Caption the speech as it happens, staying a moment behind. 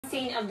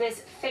scene of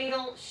this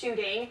fatal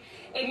shooting.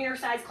 80 Your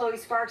Side's Chloe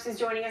Sparks is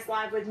joining us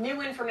live with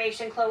new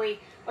information. Chloe,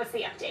 what's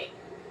the update?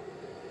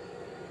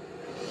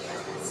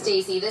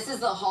 Stacy, this is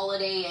the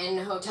Holiday Inn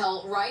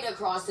Hotel right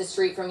across the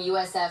street from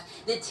USF,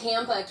 the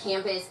Tampa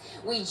campus.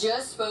 We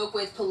just spoke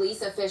with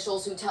police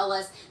officials who tell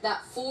us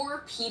that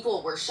 4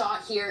 people were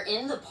shot here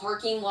in the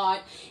parking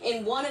lot,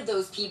 and one of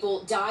those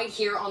people died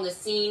here on the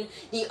scene.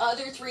 The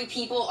other 3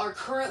 people are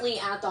currently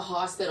at the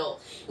hospital.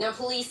 Now,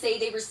 police say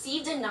they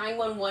received a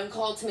 911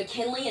 call to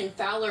McKinley and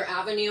Fowler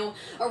Avenue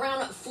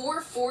around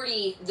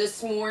 4:40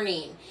 this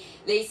morning.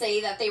 They say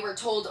that they were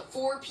told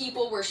 4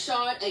 people were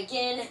shot.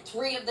 Again,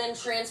 3 of them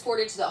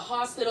transported to the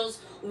hospitals,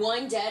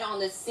 1 dead on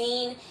the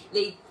scene.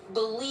 They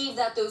believe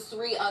that those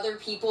 3 other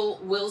people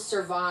will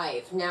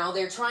survive. Now,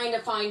 they're trying to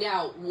find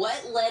out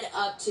what led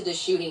up to the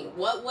shooting.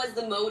 What was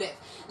the motive?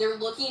 They're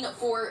looking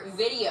for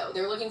video.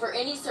 They're looking for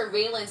any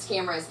surveillance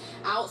cameras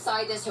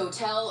outside this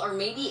hotel, or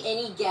maybe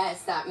any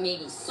guests that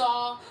maybe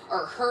saw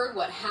or heard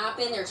what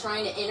happened. They're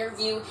trying to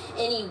interview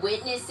any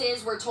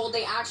witnesses. We're told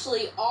they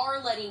actually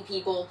are letting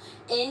people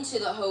into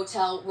the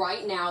hotel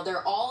right now.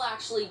 They're all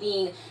actually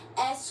being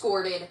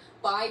escorted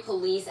by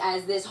police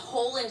as this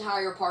whole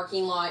entire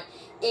parking lot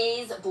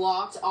is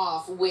blocked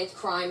off with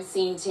crime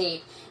scene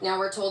tape. Now,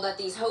 we're told that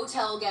these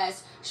hotel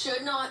guests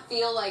should not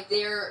feel like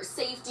their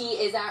safety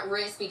is at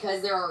risk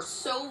because there are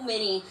so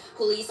many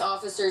police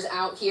officers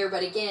out here.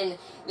 But again,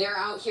 they're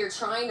out here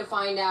trying to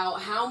find out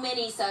how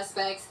many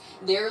suspects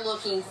they're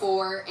looking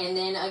for, and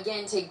then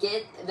again to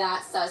get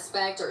that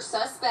suspect or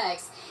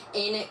suspects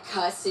in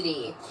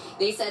custody.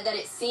 They said that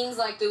it seems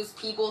like those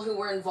people who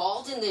were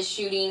involved in this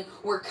shooting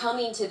were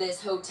coming to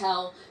this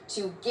hotel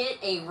to get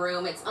a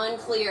room. It's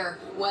unclear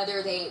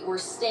whether they were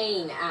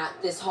staying at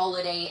this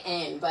Holiday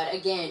Inn, but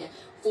again,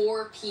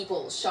 4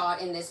 people shot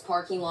in this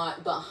parking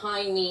lot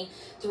behind me,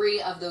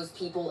 3 of those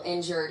people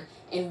injured,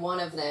 and 1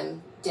 of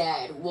them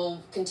dead.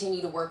 We'll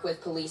continue to work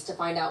with police to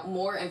find out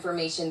more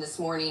information this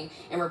morning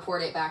and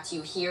report it back to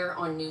you here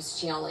on News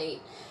Channel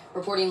 8.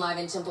 Reporting live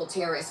in Temple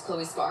Terrace,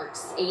 Chloe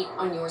Sparks, 8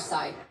 on your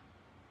side.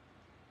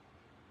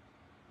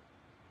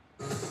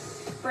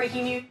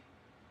 Breaking news.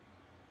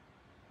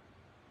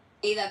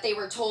 That they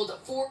were told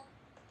 4.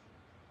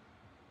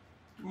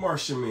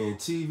 Martian Man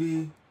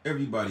TV,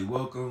 everybody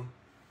welcome.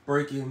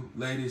 Breaking,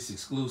 latest,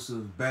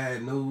 exclusive,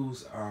 bad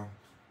news.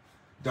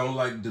 Don't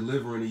like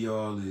delivering to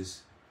y'all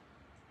is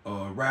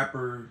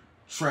rapper,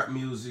 trap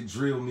music,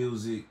 drill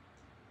music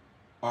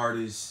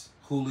artist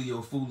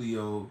Julio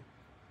Foolio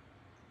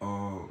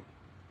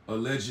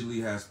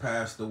allegedly has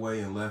passed away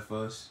and left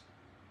us.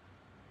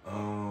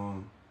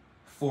 4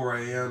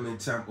 a.m. in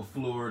Tampa,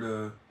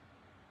 Florida.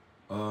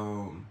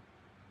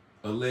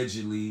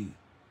 Allegedly,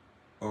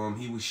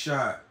 he was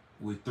shot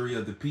with 3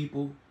 other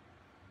people,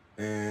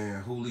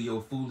 and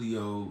Julio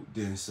Foolio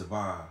didn't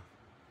survive.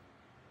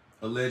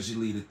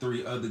 Allegedly, the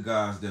 3 other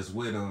guys that's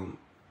with him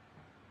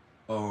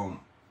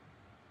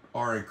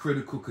are in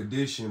critical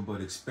condition but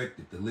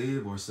expected to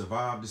live or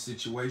survive the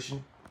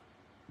situation.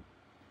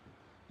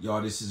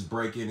 Y'all, this is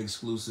breaking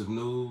exclusive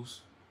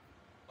news.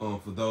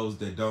 For those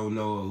that don't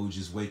know or who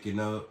just waking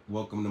up,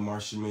 welcome to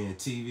Martian Man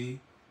TV.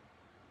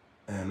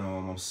 And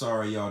I'm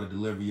sorry, y'all, to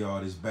deliver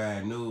y'all this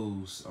bad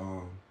news.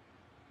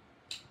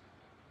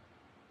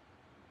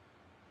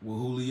 With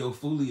Julio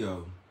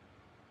Foolio.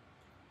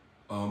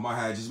 I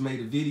had just made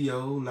a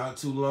video not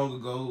too long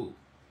ago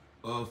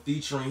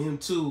featuring him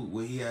too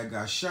when he had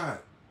got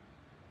shot.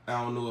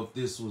 I don't know if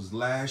this was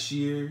last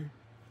year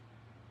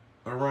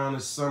around the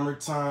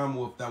summertime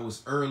or if that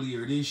was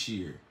earlier this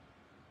year.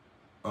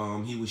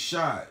 He was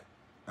shot.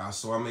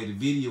 So I made a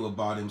video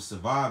about him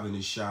surviving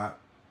his shot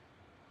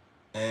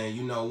and,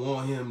 you know,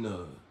 want him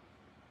to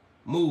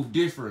move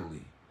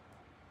differently.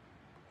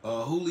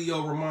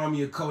 Julio remind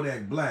me of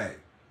Kodak Black.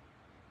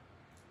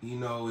 You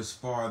know, as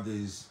far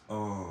as,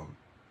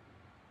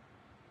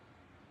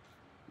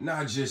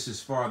 not just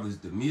as far as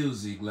the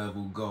music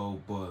level go,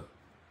 but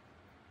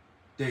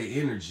their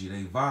energy,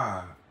 they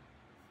vibe.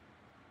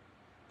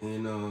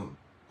 And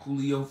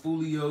Julio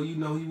Foolio, you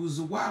know, he was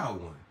a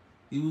wild one.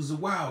 He was a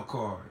wild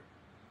card.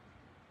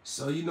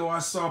 So, you know, I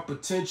saw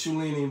potential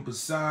in him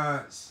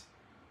besides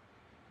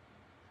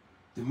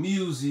the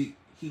music.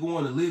 He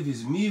want to live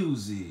his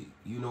music.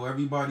 You know,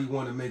 everybody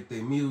want to make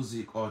their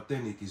music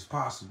authentic as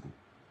possible.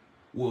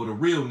 Well, the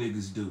real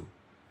niggas do.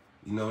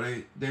 You know,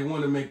 they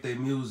want to make their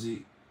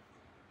music,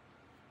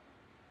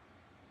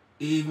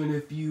 even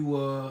if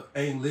you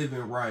ain't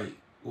living right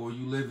or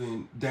you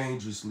living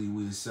dangerously,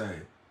 we'll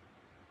say.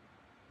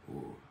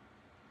 Or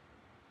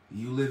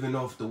you living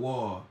off the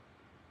wall.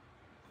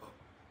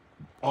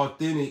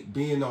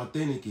 Being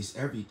authentic is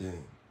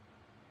everything.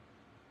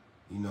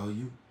 You know,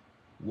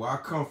 where I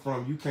come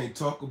from, you can't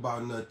talk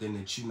about nothing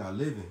that you not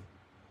living.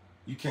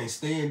 You can't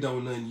stand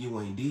on nothing you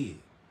ain't did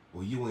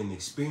or you ain't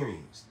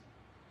experienced.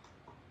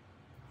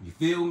 You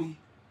feel me?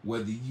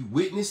 Whether you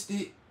witnessed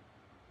it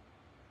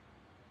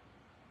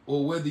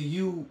or whether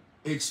you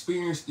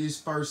experienced this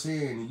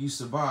firsthand and you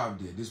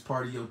survived it, this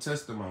part of your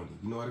testimony.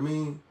 You know what I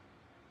mean?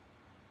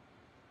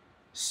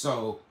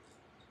 So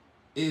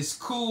it's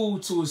cool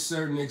to a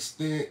certain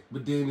extent,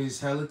 but then it's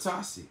hella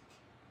toxic.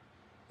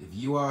 If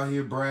you out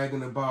here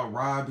bragging about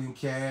robbing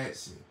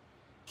cats and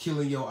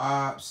killing your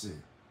ops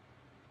and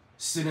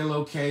sitting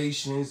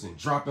locations and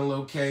dropping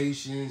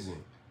locations,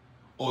 and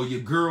or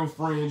your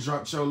girlfriend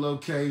dropped your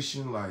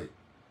location, like,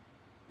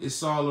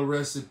 it's all a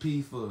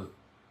recipe for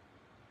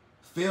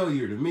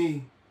failure to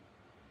me.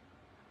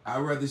 I'd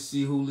rather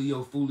see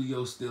Julio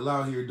Foolio still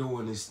out here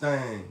doing his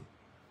thing.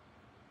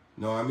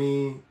 Know what I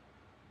mean?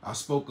 I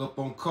spoke up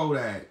on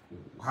Kodak.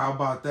 How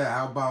about that?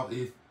 How about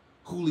if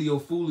Julio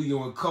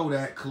Foolio and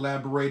Kodak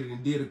collaborated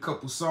and did a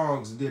couple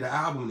songs and did an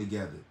album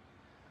together?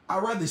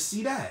 I'd rather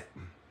see that.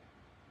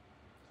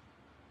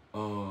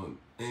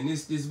 And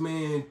it's this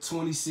man's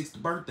 26th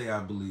birthday,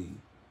 I believe.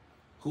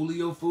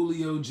 Julio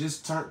Foolio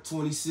just turned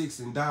 26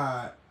 and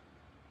died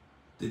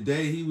the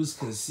day he was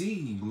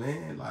conceived,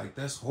 man. Like,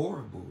 that's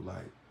horrible.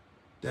 Like,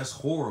 that's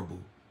horrible.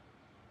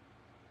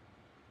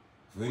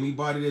 For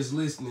anybody that's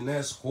listening,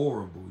 that's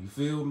horrible. You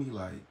feel me?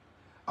 Like,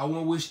 I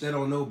won't wish that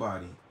on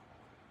nobody.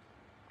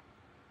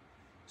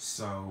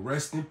 So,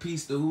 rest in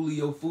peace to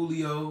Julio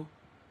Foolio.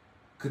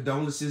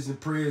 Condolences and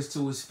prayers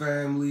to his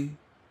family.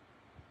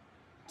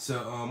 To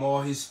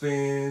all his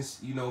fans,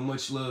 you know,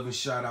 much love and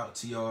shout out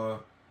to y'all,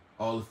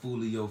 all the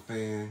Foolio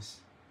fans.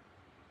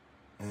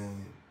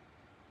 And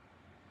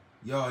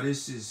y'all,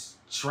 this is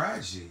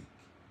tragic.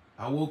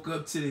 I woke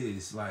up to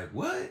this, like,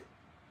 what?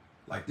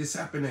 Like, this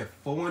happened at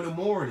 4 in the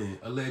morning,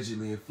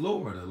 allegedly, in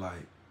Florida.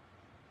 Like,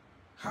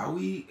 how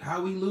we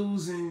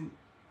losing,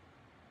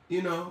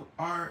 you know,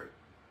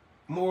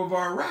 more of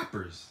our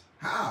rappers?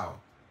 How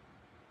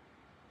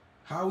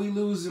we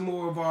losing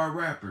more of our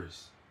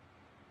rappers?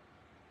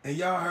 And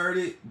y'all heard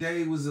it,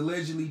 they was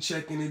allegedly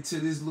checking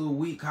into this little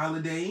week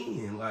Holiday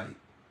Inn. Like,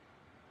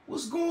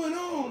 what's going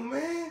on,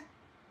 man?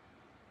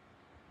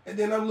 And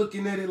then I'm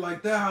looking at it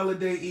like that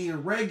Holiday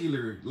Inn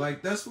regular.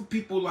 Like, that's for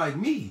people like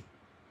me.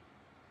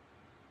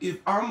 If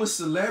I'm a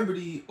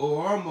celebrity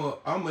or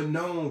I'm a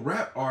known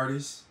rap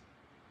artist,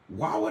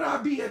 why would I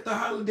be at the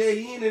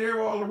Holiday Inn and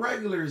there all the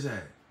regulars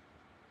at?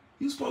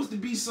 You supposed to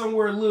be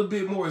somewhere a little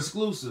bit more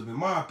exclusive, in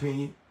my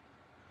opinion.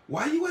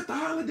 Why you at the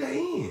Holiday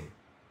Inn?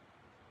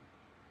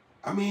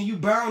 I mean, you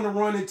bound to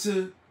run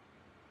into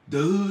the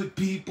hood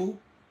people,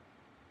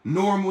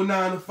 normal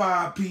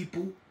 9-to-5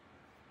 people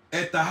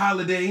at the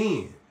Holiday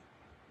Inn.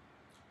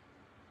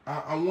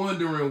 I'm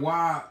wondering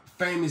why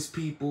famous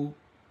people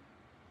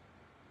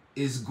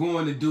is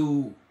going to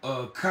do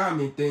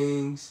common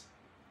things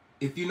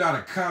if you're not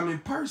a common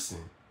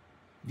person,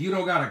 if you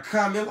don't got a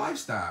common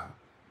lifestyle.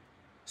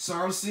 So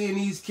I'm seeing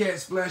these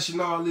cats flashing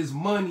all this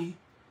money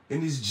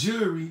and this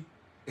jewelry,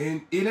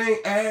 and it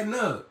ain't adding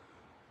up.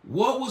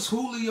 What was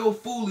Julio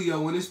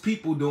Foolio and his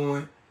people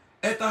doing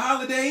at the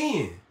Holiday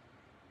Inn?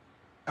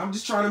 I'm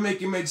just trying to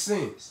make it make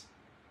sense.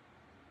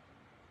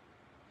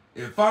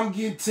 If I'm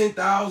getting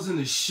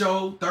 $10,000 a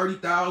show,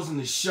 $30,000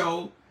 a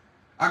show,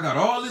 I got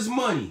all this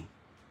money.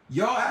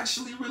 Y'all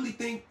actually really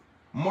think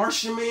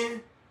Martian Man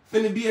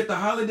finna be at the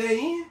Holiday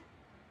Inn?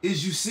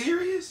 Is you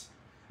serious?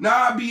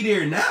 Now I'll be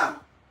there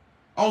now.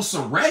 On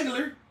some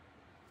regular.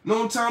 Know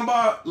what I'm talking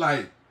about?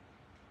 Like,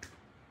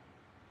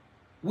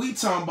 we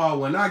talking about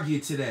when I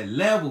get to that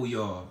level,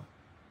 y'all.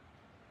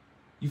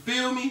 You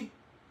feel me?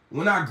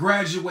 When I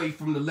graduate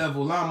from the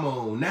level I'm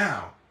on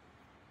now.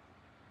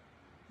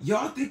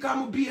 Y'all think I'm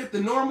gonna be at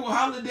the normal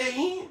Holiday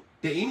Inn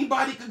that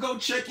anybody could go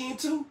check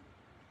into?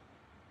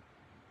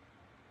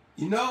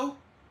 You know?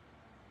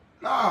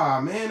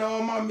 Nah, man,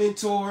 all my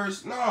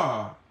mentors,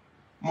 nah.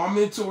 My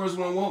mentors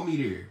won't want me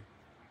there.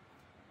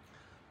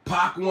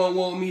 Pac won't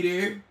want me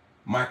there.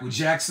 Michael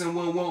Jackson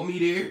won't want me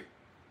there.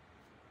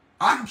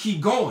 I can keep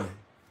going.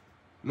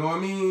 Know what I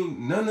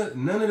mean? None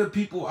of the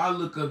people I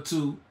look up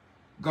to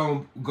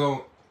gon'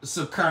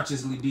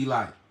 subconsciously be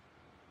like.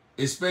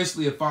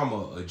 Especially if I'm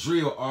a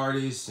drill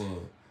artist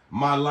and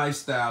my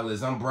lifestyle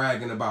is I'm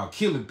bragging about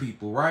killing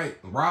people, right?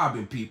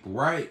 Robbing people,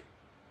 right?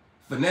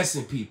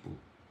 Finessing people.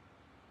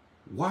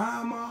 Why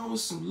am I on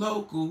some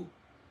local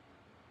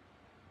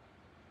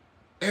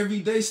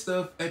everyday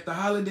stuff at the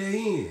Holiday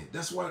Inn?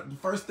 That's the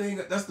first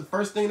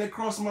thing that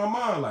crossed my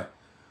mind. Like,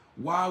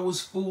 why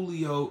was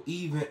Foolio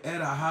even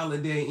at a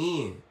Holiday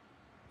Inn?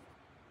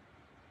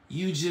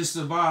 You just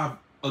survived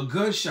a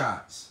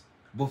gunshots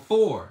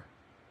before.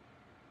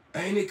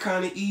 Ain't it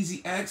kind of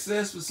easy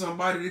access for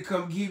somebody to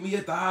come get me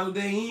at the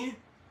Holiday Inn?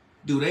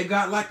 Do they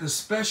got like a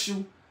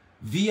special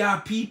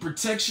VIP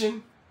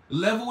protection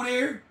level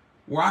there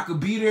where I could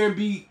be there and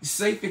be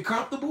safe and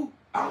comfortable?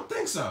 I don't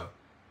think so.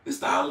 It's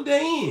the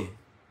Holiday Inn.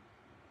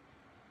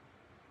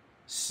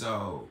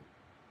 So,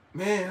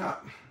 man,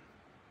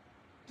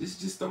 this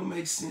just don't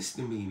make sense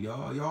to me,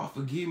 y'all. Y'all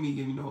forgive me,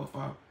 you know,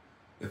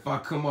 if I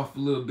come off a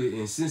little bit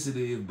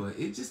insensitive, but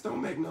it just don't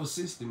make no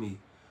sense to me.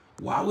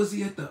 Why was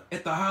he at the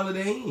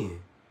Holiday Inn?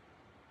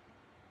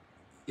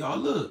 Y'all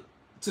look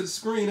to the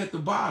screen at the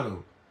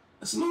bottom.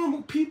 That's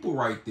normal people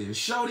right there.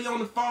 Shorty on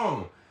the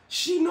phone.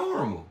 She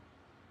normal.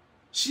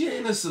 She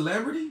ain't a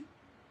celebrity.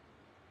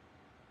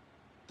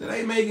 That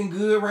ain't making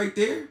good right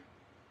there.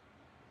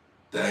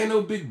 There ain't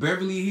no big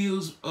Beverly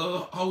Hills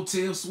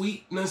hotel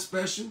suite, nothing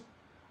special.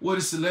 Where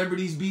the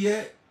celebrities be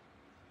at.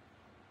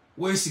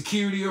 Where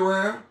security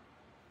around.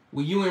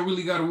 Where you ain't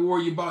really got to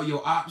worry about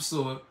your ops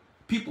or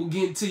people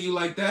getting to you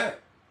like that.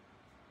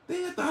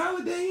 They at the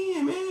Holiday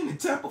Inn, man, in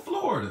Tampa,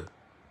 Florida.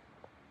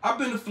 I've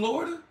been to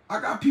Florida. I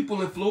got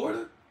people in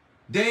Florida.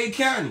 Dade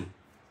County.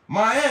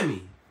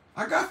 Miami.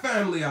 I got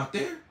family out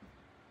there.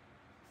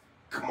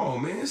 Come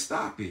on, man.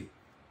 Stop it.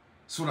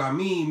 That's what I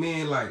mean,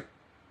 man. Like,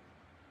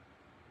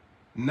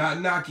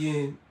 not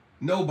knocking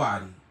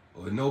nobody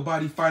or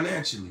nobody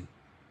financially.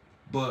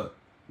 But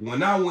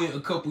when I went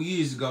a couple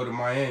years ago to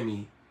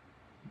Miami,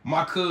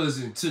 my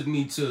cousin took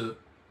me to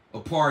a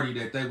party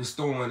that they was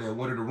throwing at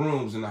one of the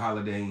rooms in the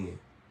Holiday Inn.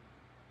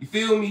 You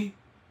feel me?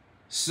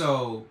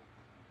 So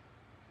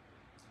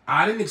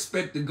I didn't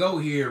expect to go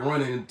here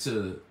running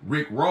into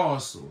Rick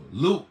Ross or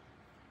Luke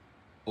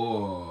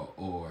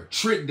or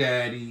Trick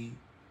Daddy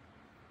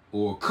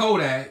or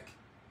Kodak.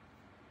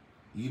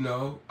 You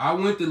know, I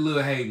went to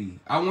Lil Haiti.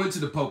 I went to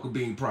the Poker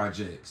Bean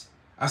Projects.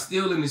 I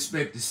still didn't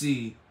expect to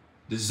see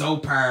the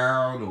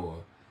Zopound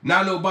or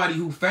not nobody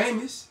who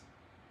famous.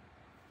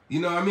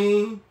 You know what I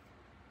mean?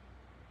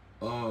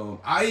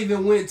 I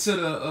even went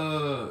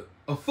to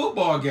a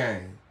football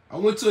game. I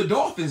went to a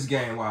Dolphins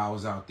game while I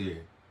was out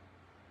there.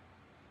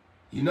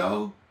 You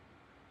know?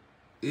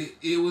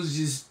 It was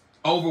just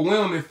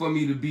overwhelming for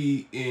me to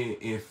be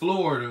in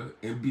Florida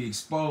and be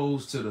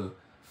exposed to the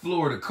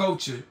Florida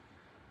culture.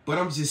 But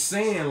I'm just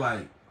saying,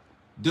 like,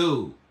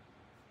 dude,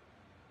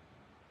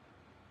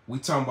 we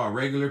talking about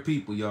regular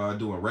people, y'all,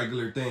 doing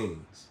regular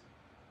things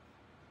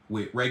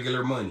with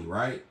regular money,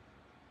 right?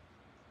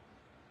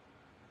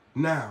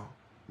 Now,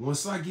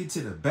 once I get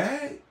to the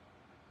bag,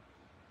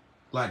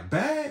 like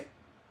bag,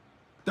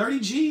 30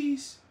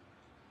 G's,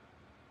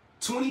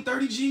 20,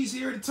 30 G's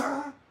here at a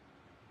time,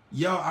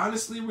 y'all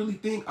honestly really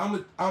think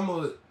I'm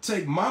gonna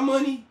take my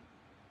money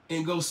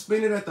and go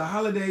spend it at the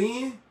Holiday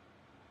Inn?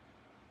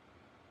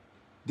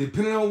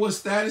 Depending on what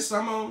status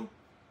I'm on.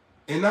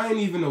 And I ain't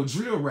even no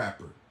drill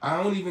rapper.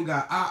 I don't even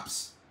got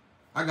ops.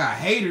 I got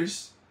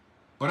haters.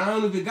 But I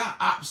don't even got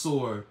ops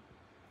or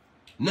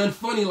nothing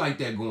funny like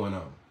that going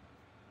on.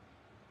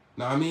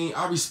 Know what I mean?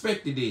 I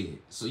respect the dead.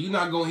 So you're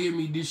not going to hear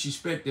me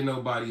disrespecting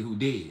nobody who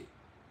dead.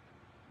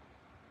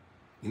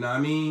 You know what I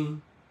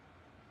mean?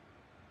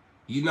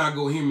 You're not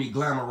going to hear me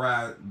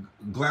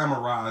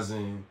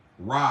glamorizing,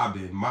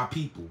 robbing my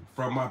people,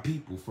 from my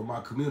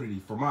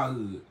community, from my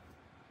hood.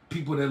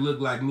 People that look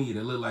like me,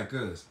 that look like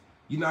us.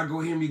 You're not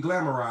going to hear me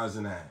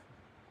glamorizing that.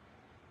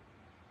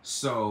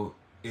 So,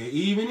 and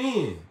even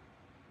in,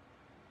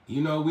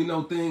 you know, we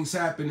know things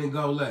happen and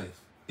go left.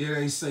 It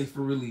ain't safe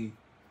for really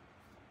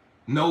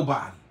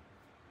nobody.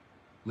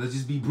 Let's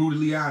just be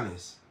brutally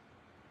honest.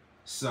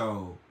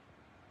 So,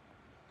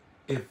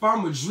 if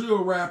I'm a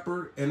drill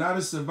rapper and I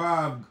done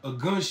survived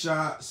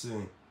gunshots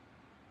and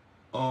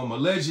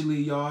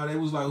allegedly, y'all, they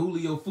was like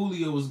Julio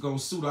Foolio was going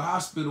to sue the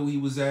hospital he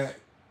was at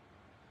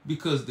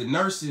because the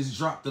nurses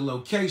dropped the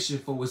location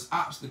for his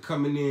ops to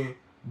come in there and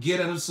get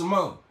at him some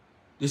more.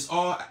 This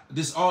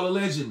all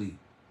allegedly.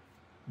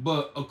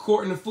 But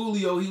according to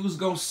Foolio, he was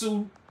going to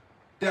sue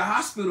the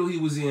hospital he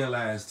was in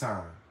last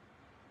time.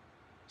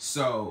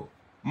 So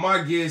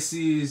my guess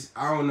is,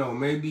 I don't know,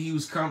 maybe he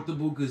was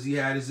comfortable because he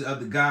had his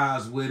other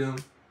guys with him.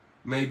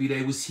 Maybe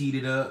they was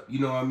heated up, you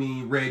know what I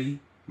mean, ready.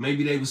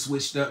 Maybe they was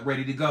switched up,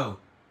 ready to go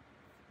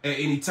at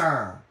any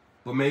time.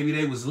 But maybe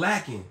they was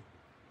lacking.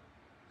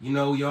 You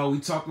know, y'all, we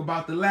talk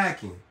about the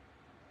lacking.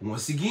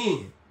 Once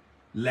again,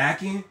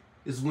 lacking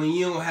is when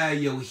you don't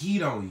have your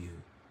heat on you.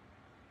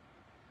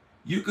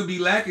 You could be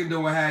lacking,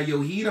 don't have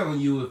your heat on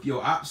you if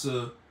your ops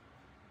are,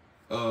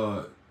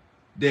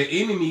 their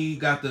enemy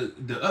got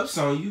the ups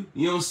on you.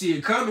 You don't see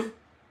it coming.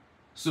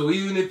 So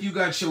even if you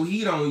got your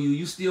heat on you,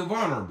 you still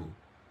vulnerable.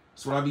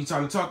 That's what I be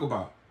trying to talk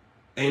about.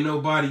 Ain't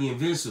nobody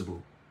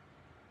invincible.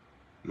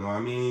 You know what I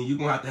mean? You're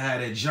going to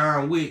have that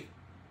John Wick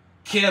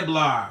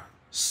Kevlar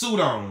suit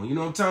on. You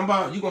know what I'm talking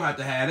about? You're going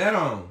to have that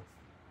on.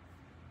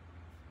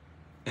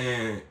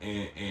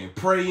 And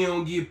pray you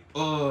don't get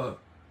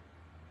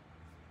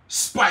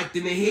spiked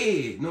in the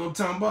head. You know what I'm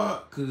talking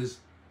about? Because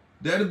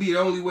that'll be the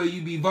only way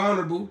you be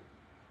vulnerable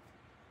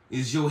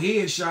is your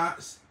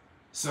headshots.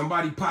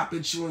 Somebody pop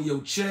at you in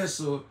your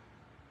chest or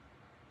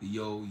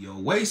your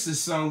waist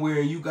is somewhere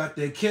and you got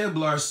that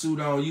Kevlar suit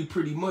on, you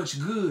pretty much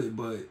good.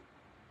 But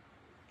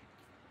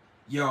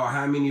y'all,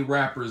 how many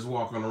rappers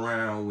walking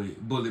around with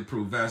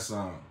bulletproof vests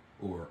on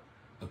or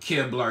a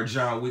Kevlar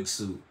John Wick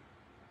suit?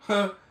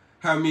 Huh?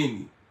 How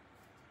many?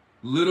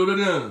 Little to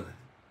none.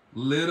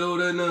 Little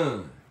to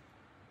none.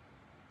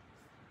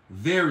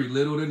 Very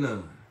little to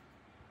none.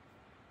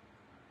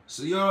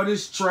 So y'all,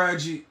 this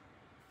tragic.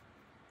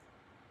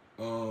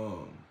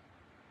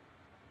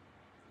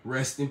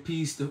 Rest in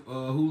peace to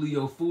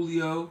Julio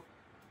Foolio.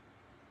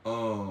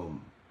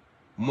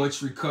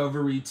 Much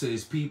recovery to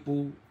his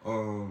people.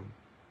 Y'all,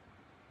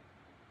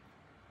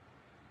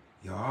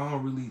 I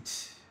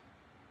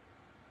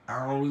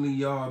don't really,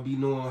 y'all be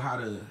knowing how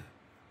to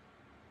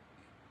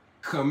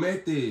come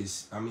at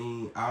this. I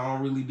mean, I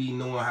don't really be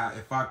knowing how,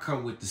 if I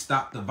come with the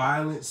stop the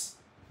violence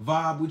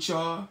vibe with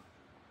y'all,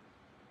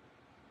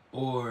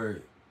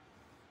 or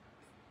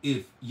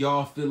if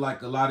y'all feel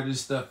like a lot of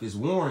this stuff is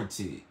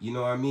warranted. You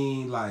know what I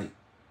mean? Like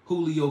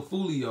Julio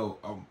Foolio,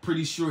 I'm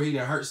pretty sure he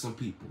done hurt some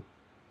people.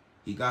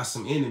 He got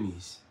some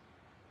enemies.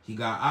 He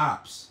got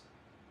ops.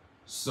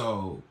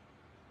 So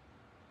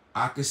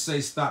I could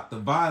say stop the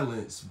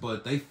violence,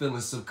 but they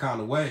feeling some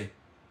kind of way.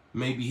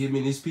 Maybe him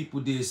and his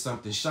people did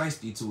something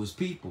shiesty to his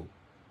people.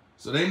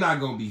 So they not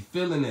going to be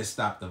feeling that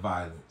stop the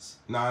violence.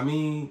 Know what I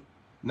mean?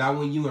 Not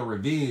when you in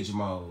revenge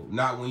mode.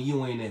 Not when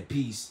you ain't at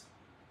peace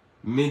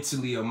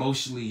mentally,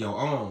 emotionally, your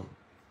own.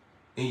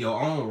 In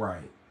your own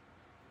right.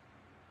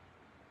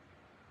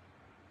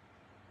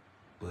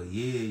 But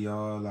yeah,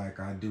 y'all, like,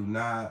 I do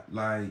not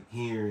like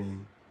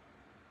hearing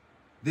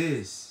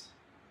this.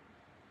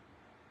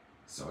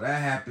 So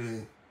that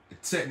happened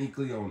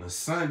technically on a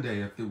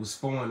Sunday. If it was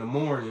 4 in the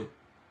morning,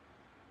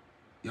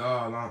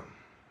 y'all,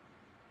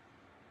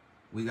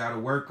 we got to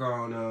work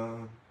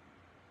on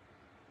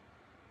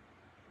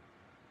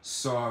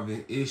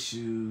solving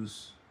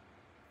issues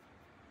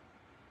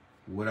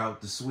without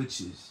the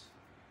switches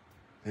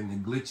and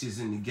the glitches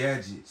and the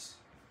gadgets.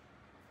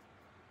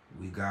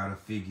 We got to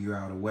figure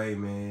out a way,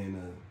 man,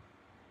 to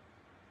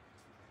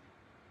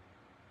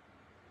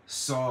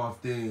solve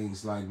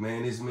things. Like,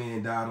 man, this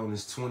man died on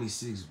his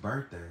 26th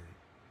birthday.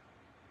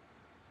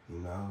 You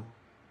know?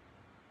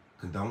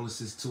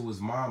 Condolences to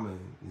his mama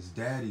and his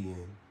daddy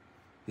and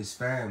his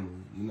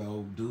family. You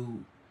know,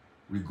 dude,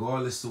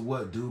 regardless of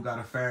what, dude got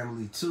a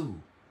family too.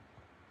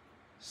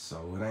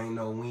 So it ain't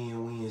no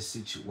win-win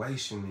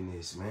situation in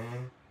this,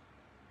 man.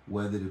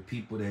 Whether the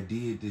people that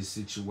did this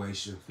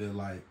situation feel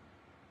like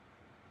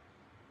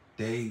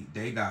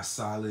they got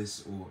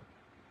solace, or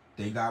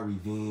they got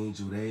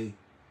revenge, or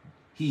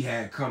he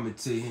had coming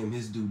to him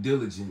his due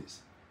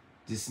diligence.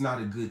 This is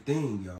not a good thing, y'all.